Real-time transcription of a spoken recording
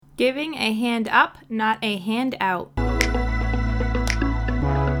Giving a hand up, not a hand out.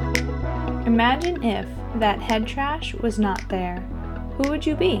 Imagine if that head trash was not there. Who would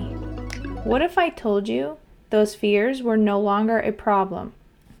you be? What if I told you those fears were no longer a problem?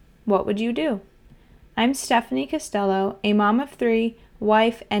 What would you do? I'm Stephanie Costello, a mom of 3,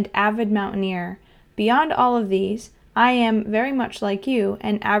 wife, and avid mountaineer. Beyond all of these, I am very much like you,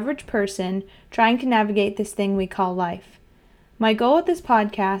 an average person trying to navigate this thing we call life. My goal with this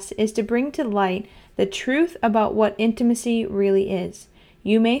podcast is to bring to light the truth about what intimacy really is.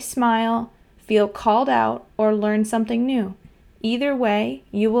 You may smile, feel called out, or learn something new. Either way,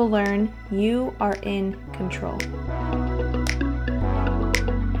 you will learn you are in control.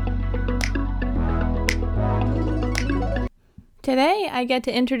 Today, I get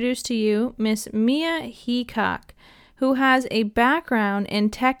to introduce to you Miss Mia Heacock, who has a background in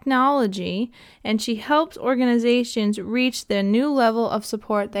technology, and she helps organizations reach the new level of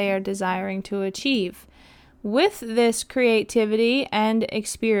support they are desiring to achieve. With this creativity and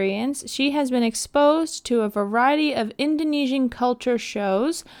experience, she has been exposed to a variety of Indonesian culture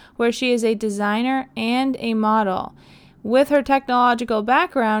shows where she is a designer and a model. With her technological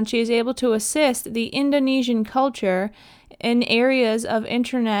background, she is able to assist the Indonesian culture in areas of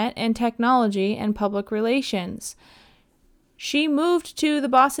internet and technology and public relations. She moved to the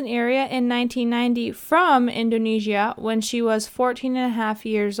Boston area in 1990 from Indonesia when she was 14 and a half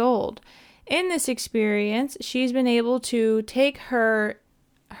years old. In this experience, she's been able to take her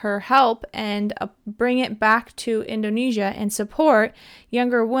help and bring it back to Indonesia and support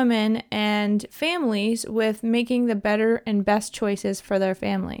younger women and families with making the better and best choices for their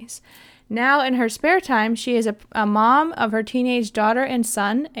families. Now, in her spare time, she is a mom of her teenage daughter and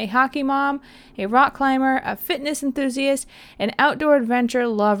son, a hockey mom, a rock climber, a fitness enthusiast, an outdoor adventure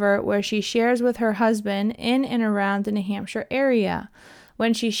lover where she shares with her husband in and around the New Hampshire area.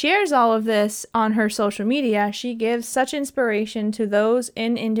 When she shares all of this on her social media, she gives such inspiration to those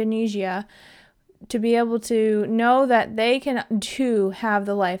in Indonesia to be able to know that they can too have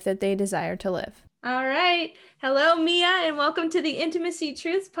the life that they desire to live. All right. Hello, Mia, and welcome to the Intimacy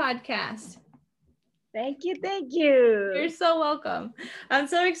Truths podcast. Thank you. You're so welcome. I'm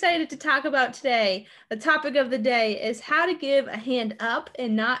so excited to talk about today. The topic of the day is how to give a hand up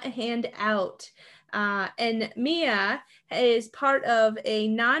and not a hand out. And Mia is part of a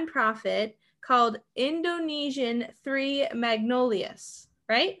nonprofit called Indonesian 3 Magnolias,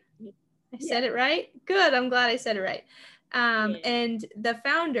 right? I said it right? Good. I'm glad I said it right. And the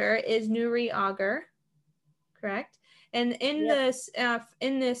founder is Nuri Auger, correct? And in this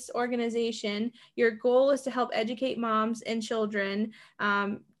organization, your goal is to help educate moms and children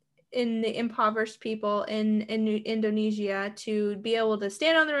in the impoverished people in Indonesia to be able to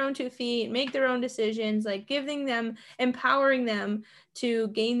stand on their own 2 feet, make their own decisions, like empowering them to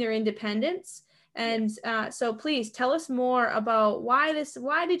gain their independence. And so please tell us more about why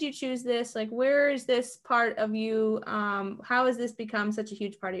did you choose this? Like, where is this part of you? How has this become such a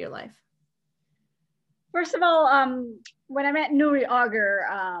huge part of your life? First of all, when I met Nuri Auger,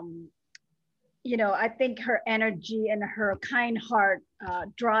 I think her energy and her kind heart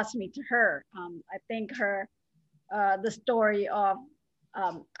draws me to her. I think the story of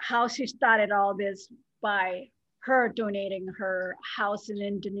how she started all this by her donating her house in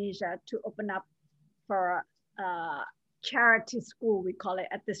Indonesia to open up for a charity school, we call it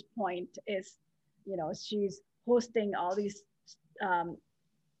at this point, is, she's hosting all these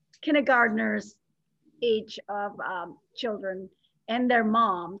kindergartners age of children and their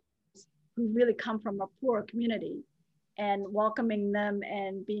moms who really come from a poor community, and welcoming them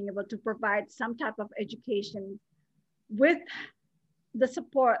and being able to provide some type of education with the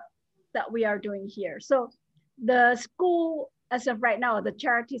support that we are doing here. So the school, as of right now, the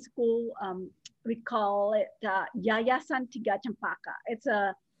charity school, we call it Yayasan Tiga Cempaka. It's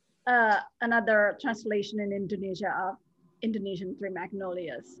another translation in Indonesia of Indonesian 3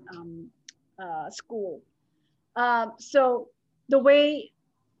 Magnolias school. So the way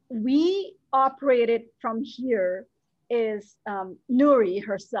we operated from here is Nuri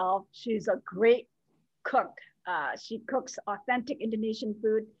herself. She's a great cook. She cooks authentic Indonesian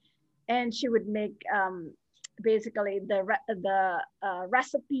food, and she would make basically the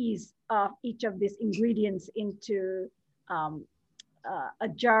recipes of each of these ingredients into a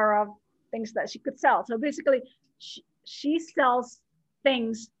jar of things that she could sell. So basically, she sells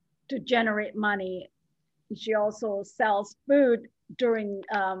things to generate money. She also sells food during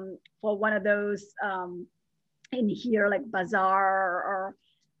for one of those in here, like bazaar or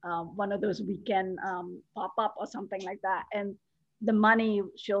one of those weekend pop-up or something like that. And the money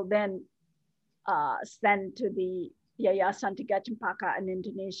she'll then send to the Yayasan Tiga Cempaka in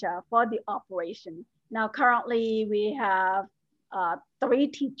Indonesia for the operation. Now, currently we have 3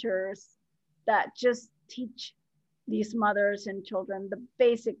 teachers that just teach these mothers and children the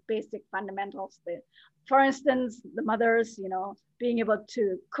basic fundamentals. For instance, the mothers, being able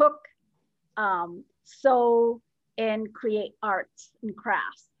to cook, sew, and create arts and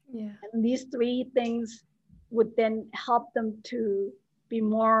crafts. Yeah. And these 3 things would then help them to be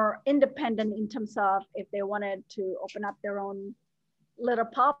more independent in terms of if they wanted to open up their own little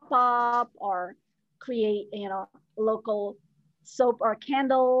pop-up or create, local soap or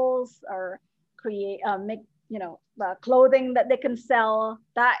candles, or create, make, clothing that they can sell.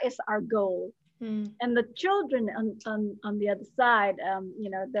 That is our goal. And the children on the other side,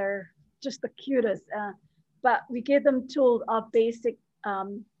 they're just the cutest, but we give them tools of basic,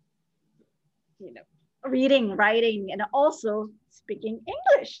 reading, writing, and also speaking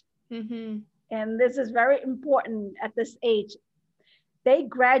English. And this is very important at this age. They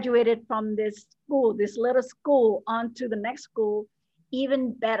graduated from this school, this little school, onto the next school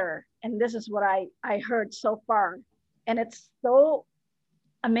even better. And this is what I heard so far. And it's so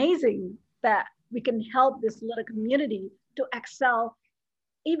amazing that we can help this little community to excel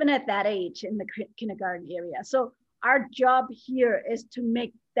even at that age in the kindergarten area. So our job here is to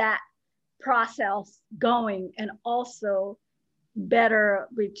make that process going, and also better,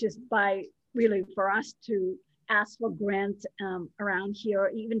 which is by really for us to ask for grants around here, or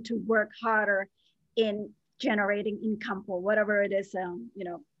even to work harder in generating income for whatever it is,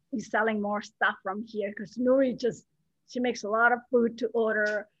 we're selling more stuff from here, because Nuri she makes a lot of food to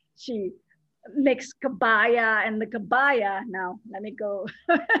order. She makes kabaya, and the kabaya, now let me go.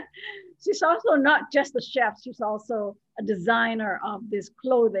 She's also not just a chef, she's also a designer of this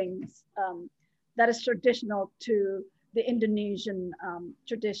clothing that is traditional to the Indonesian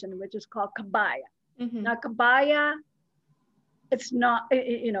tradition, which is called kabaya. Now kabaya, it's not,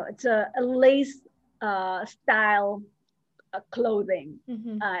 it's a lace style clothing,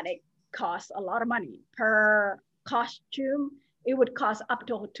 and it costs a lot of money per costume. It would cost up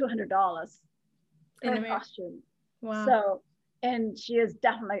to $200 per costume. Wow. So, and she is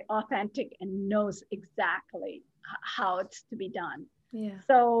definitely authentic and knows exactly how it's to be done. Yeah.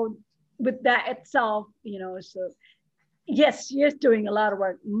 So with that itself, so yes, she is doing a lot of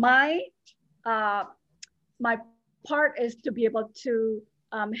work. My part is to be able to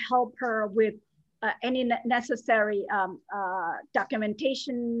help her with any necessary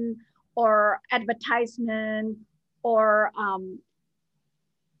documentation or advertisement, or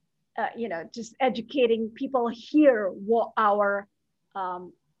just educating people here what our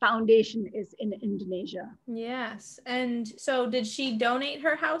foundation is in Indonesia. Yes. And so did she donate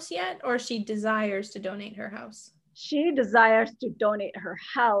her house yet, or she desires to donate her house? She desires to donate her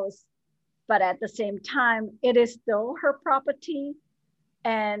house, but at the same time, it is still her property.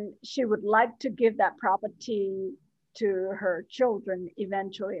 And she would like to give that property to her children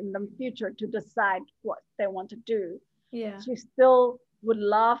eventually in the future to decide what they want to do. Yeah. She still would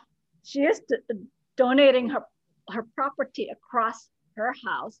love, she is donating her property across her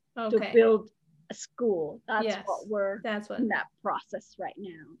house to build a school. That's what we're in that process right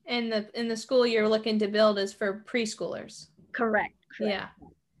now. And the school you're looking to build is for preschoolers. Correct. Yeah.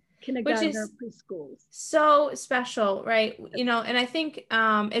 Kindergarten or preschools. So special, right? And I think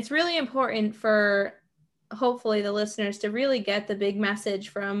it's really important for hopefully the listeners to really get the big message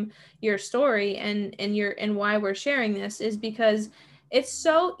from your story and why we're sharing this, is because it's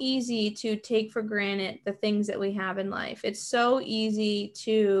so easy to take for granted the things that we have in life. It's so easy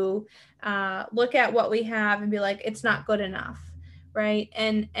to look at what we have and be like, it's not good enough. Right.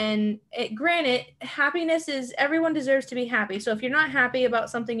 And granted, happiness is, everyone deserves to be happy. So if you're not happy about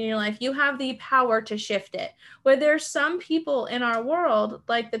something in your life, you have the power to shift it. Where there's some people in our world,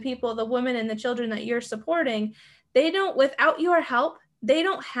 like the women and the children that you're supporting, without your help, they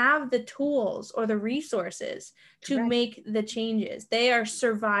don't have the tools or the resources to make the changes. They are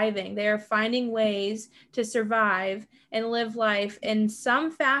surviving. They are finding ways to survive and live life in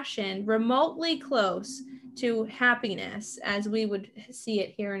some fashion remotely close to happiness as we would see it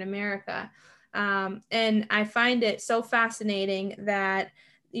here in America. And I find it so fascinating that,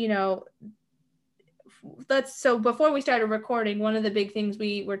 so before we started recording, one of the big things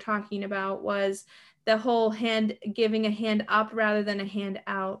we were talking about was the whole giving a hand up rather than a hand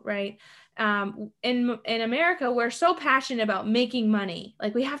out, right? In America, we're so passionate about making money.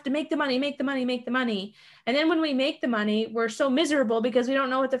 Like we have to make the money, make the money, make the money. And then when we make the money, we're so miserable because we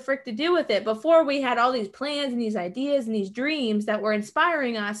don't know what the frick to do with it. Before we had all these plans and these ideas and these dreams that were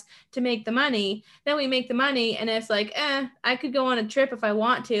inspiring us to make the money. Then we make the money and it's like, I could go on a trip if I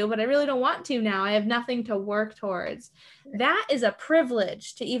want to, but I really don't want to now. I have nothing to work towards. That is a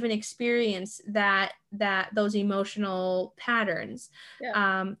privilege to even experience those emotional patterns.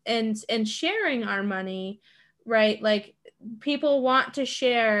 Yeah. And sharing our money, right? Like people want to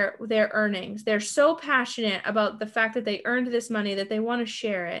share their earnings. They're so passionate about the fact that they earned this money that they want to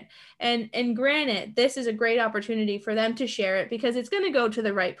share it. And granted, this is a great opportunity for them to share it because it's going to go to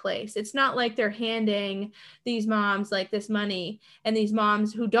the right place. It's not like they're handing these moms like this money, and these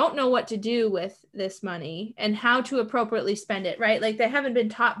moms who don't know what to do with this money and how to appropriately spend it, right? Like they haven't been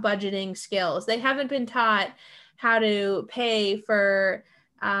taught budgeting skills. They haven't been taught how to pay for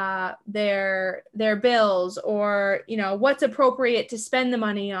their bills, or what's appropriate to spend the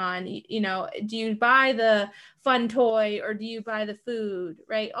money on. Do you buy the fun toy or do you buy the food,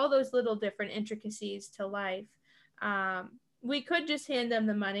 right? All those little different intricacies to life. We could just hand them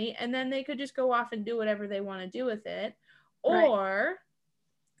the money and then they could just go off and do whatever they want to do with it. Or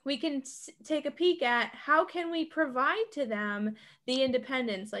we can take a peek at how can we provide to them the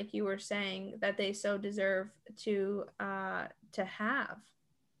independence, like you were saying, that they so deserve to have.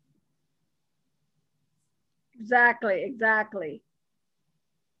 Exactly.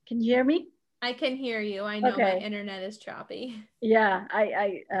 Can you hear me? I can hear you. I know my Okay. internet is choppy. Yeah,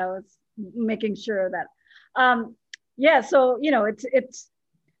 I was making sure that. Yeah, so it's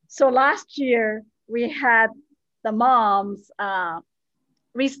so last year we had the moms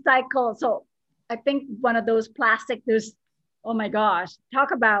recycle. So I think one of those plastic. There's, oh my gosh,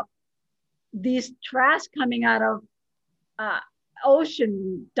 talk about these trash coming out of uh,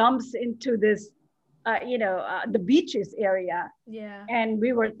 ocean dumps into this, the beaches area. Yeah. And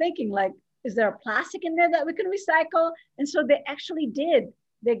we were thinking like, is there a plastic in there that we can recycle? And so they actually did.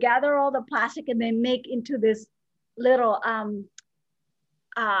 They gather all the plastic and they make into this little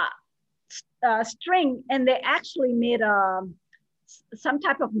uh, string, and they actually made some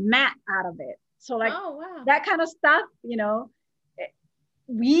type of mat out of it. So like, oh, wow, that kind of stuff,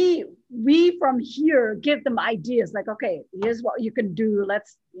 we from here give them ideas like, okay, here's what you can do.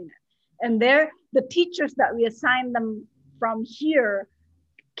 Let's, and they're the teachers that we assign them from here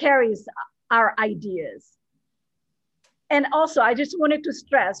carries our ideas. And also, I just wanted to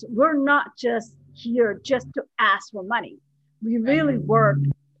stress, we're not just here just to ask for money. We really work,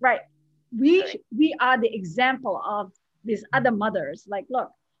 right? We are the example of these other mothers. Like, look,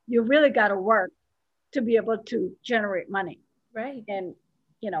 you really got to work to be able to generate money. Right. And,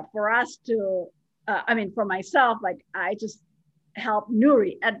 for us to, for myself, like I just help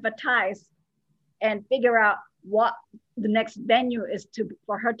Nuri advertise and figure out what the next venue is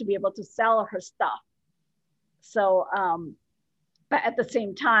for her to be able to sell her stuff. So, but at the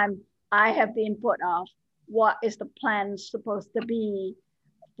same time, I have the input of what is the plan supposed to be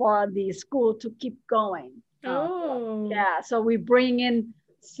for the school to keep going. Yeah, so we bring in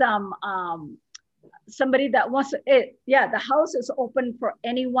some somebody that wants it. Yeah, the house is open for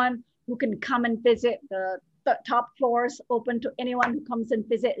anyone who can come and visit. The top floors open to anyone who comes and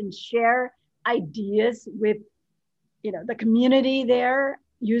visit and share ideas with the community there,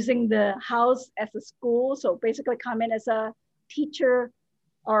 using the house as a school. So basically come in as a teacher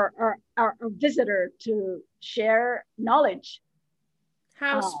or a visitor to share knowledge.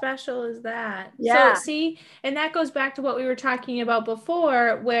 How special is that? Yeah. So see, and that goes back to what we were talking about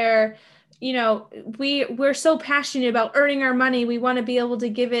before, where we're so passionate about earning our money. We want to be able to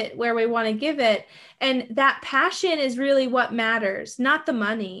give it where we want to give it. And that passion is really what matters, not the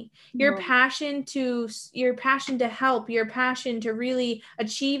money. Your passion to help, your passion to really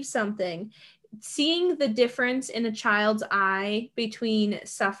achieve something. Seeing the difference in a child's eye between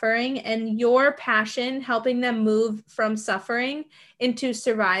suffering and your passion helping them move from suffering into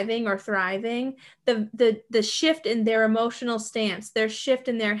surviving or thriving, the shift in their emotional stance, their shift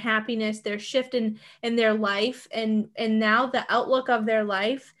in their happiness, their shift in their life, and now the outlook of their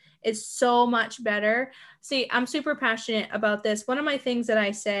life is so much better. See, I'm super passionate about this. One of my things that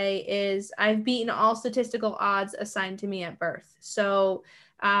I say is I've beaten all statistical odds assigned to me at birth. So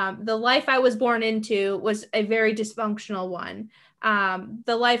the life I was born into was a very dysfunctional one.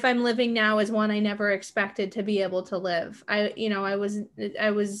 The life I'm living now is one I never expected to be able to live. The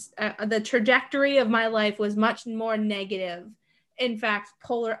trajectory of my life was much more negative. In fact,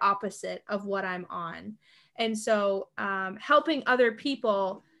 polar opposite of what I'm on. And so helping other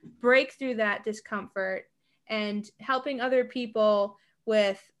people break through that discomfort and helping other people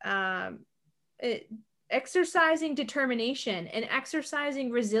with it, exercising determination and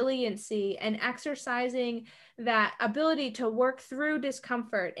exercising resiliency and exercising that ability to work through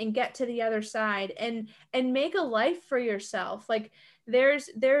discomfort and get to the other side and make a life for yourself. Like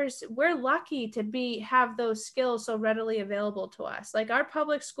we're lucky to have those skills so readily available to us. Like our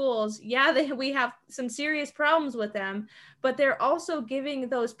public schools, yeah, we have some serious problems with them, but they're also giving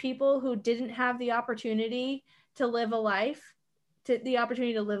those people who didn't have the opportunity to live a life the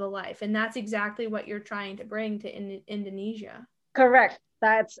opportunity to live a life. And that's exactly what you're trying to bring to Indonesia. Correct.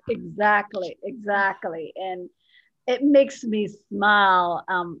 That's exactly. And it makes me smile.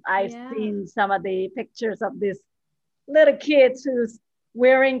 I've seen some of the pictures of these little kids who's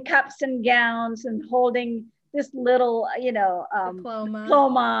wearing cups and gowns and holding this little,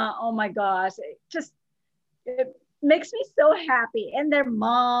 diploma. Oh my gosh. It makes me so happy. And their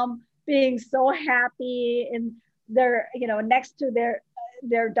mom being so happy, and they're, next to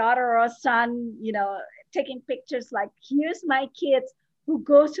their daughter or son, taking pictures like, here's my kids who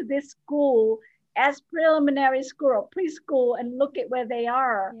goes to this school as preliminary school or preschool, and look at where they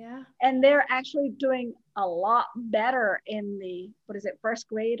are. Yeah. And they're actually doing a lot better in the, first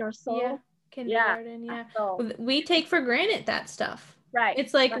grade or so? Yeah, kindergarten, yeah. So, we take for granted that stuff. Right.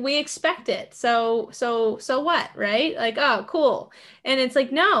 It's like we expect it. So what, right? Like, oh, cool. And it's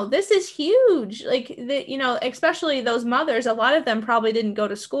like, no, this is huge. Like, especially those mothers, a lot of them probably didn't go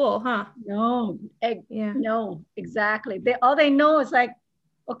to school, huh? No. No, exactly. All they know is like,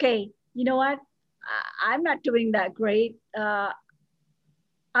 okay, you know what? I'm not doing that great.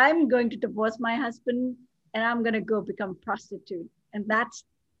 I'm going to divorce my husband and I'm going to go become a prostitute. And that's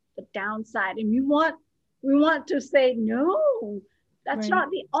the downside. And we want to say, no, that's not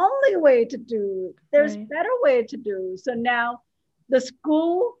the only way to do. There's better way to do. So now the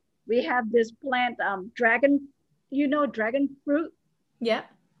school, we have this plant, dragon fruit? Yeah.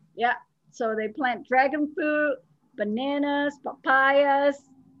 Yeah. So they plant dragon fruit, bananas, papayas,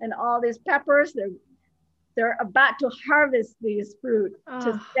 and all these peppers. They're about to harvest these fruit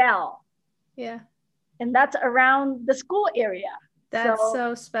to sell. Yeah. And that's around the school area. That's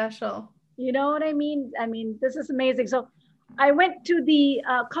so special. You know what I mean? I mean, this is amazing. So I went to the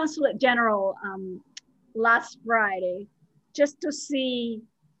Consulate General last Friday just to see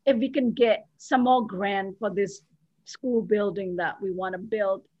if we can get some more grant for this school building that we want to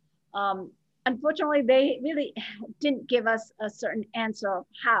build. Unfortunately, they really didn't give us a certain answer of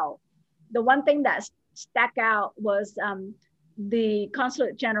how. The one thing that stuck out was the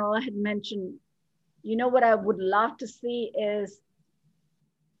Consulate General had mentioned, what I would love to see is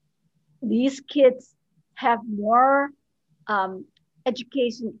these kids have more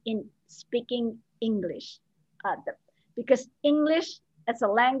education in speaking English, because English as a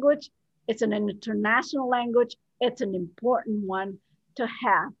language, it's an international language. It's an important one to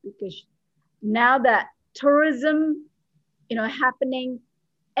have, because now that tourism, happening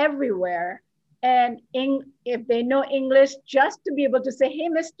everywhere, and if they know English, just to be able to say, hey,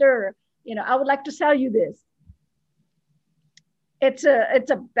 mister, I would like to sell you this. It's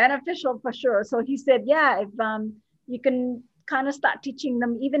a beneficial for sure. So he said, yeah, if you can kind of start teaching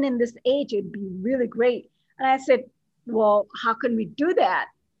them even in this age, it'd be really great. And I said, well, how can we do that?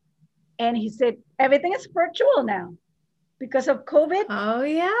 And he said, everything is virtual now because of COVID. Oh,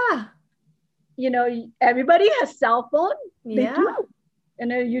 yeah. Everybody has cell phone. They Yeah. do.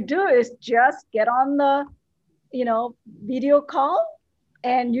 And all you do is just get on the, video call,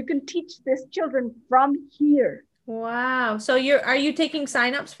 and you can teach these children from here. Wow. So are you taking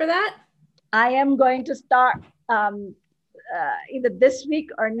signups for that? I am going to start either this week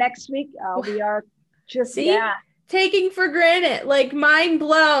or next week. We are just taking for granted, like mind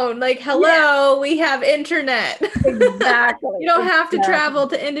blown. Like, hello, we have internet. Exactly. You don't have to travel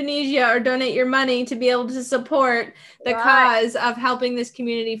to Indonesia or donate your money to be able to support the cause of helping this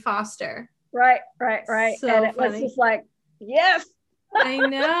community foster. Right. So and it funny. was just like, yes. I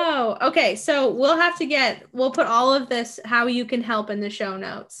know. Okay, so we'll put all of this, how you can help, in the show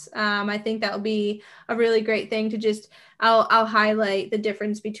notes. I think that will be a really great thing to just, I'll highlight the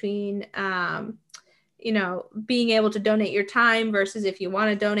difference between, being able to donate your time versus if you want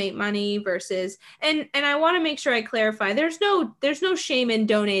to donate money versus, and I want to make sure I clarify, there's no shame in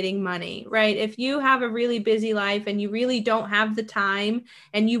donating money, right? If you have a really busy life and you really don't have the time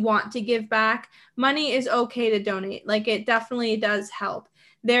and you want to give back, money is okay to donate. Like, it definitely does help.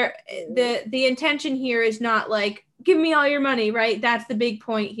 The intention here is not like give me all your money, right? That's the big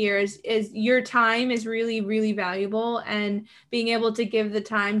point here is your time is really, really valuable, and being able to give the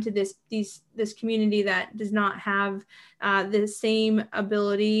time to this community that does not have the same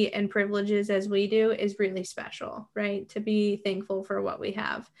ability and privileges as we do is really special, right? To be thankful for what we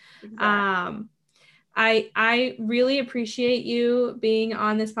have. Exactly. I really appreciate you being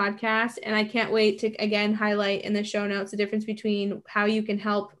on this podcast, and I can't wait to again highlight in the show notes the difference between how you can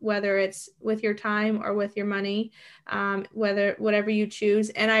help, whether it's with your time or with your money, whatever you choose.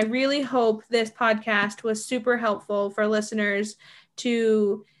 And I really hope this podcast was super helpful for listeners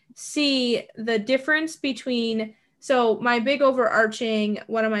to see the difference between. So one of my big overarching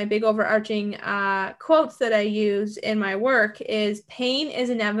quotes that I use in my work is, pain is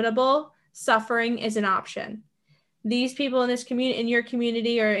inevitable, suffering is an option. These people in this community, in your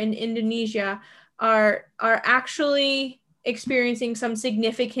community or in Indonesia, are actually experiencing some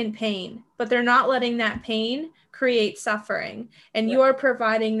significant pain, but they're not letting that pain create suffering. And Right. you're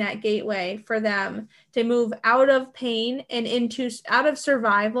providing that gateway for them to move out of pain and out of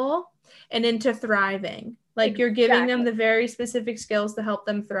survival and into thriving. Like, you're giving them the very specific skills to help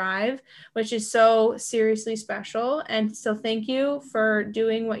them thrive, which is so seriously special. And so thank you for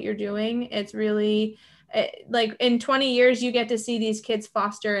doing what you're doing. It's really, like, in 20 years, you get to see these kids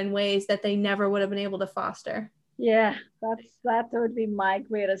foster in ways that they never would have been able to foster. Yeah, that would be my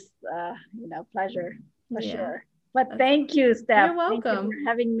greatest, pleasure for sure. But thank you, Steph. You're Thank you welcome. for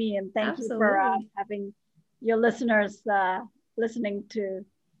having me, and thank you for Absolutely. having your listeners listening to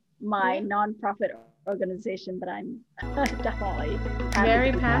my nonprofit organization that I'm definitely happy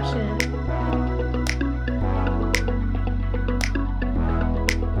Very to be part of. passionate.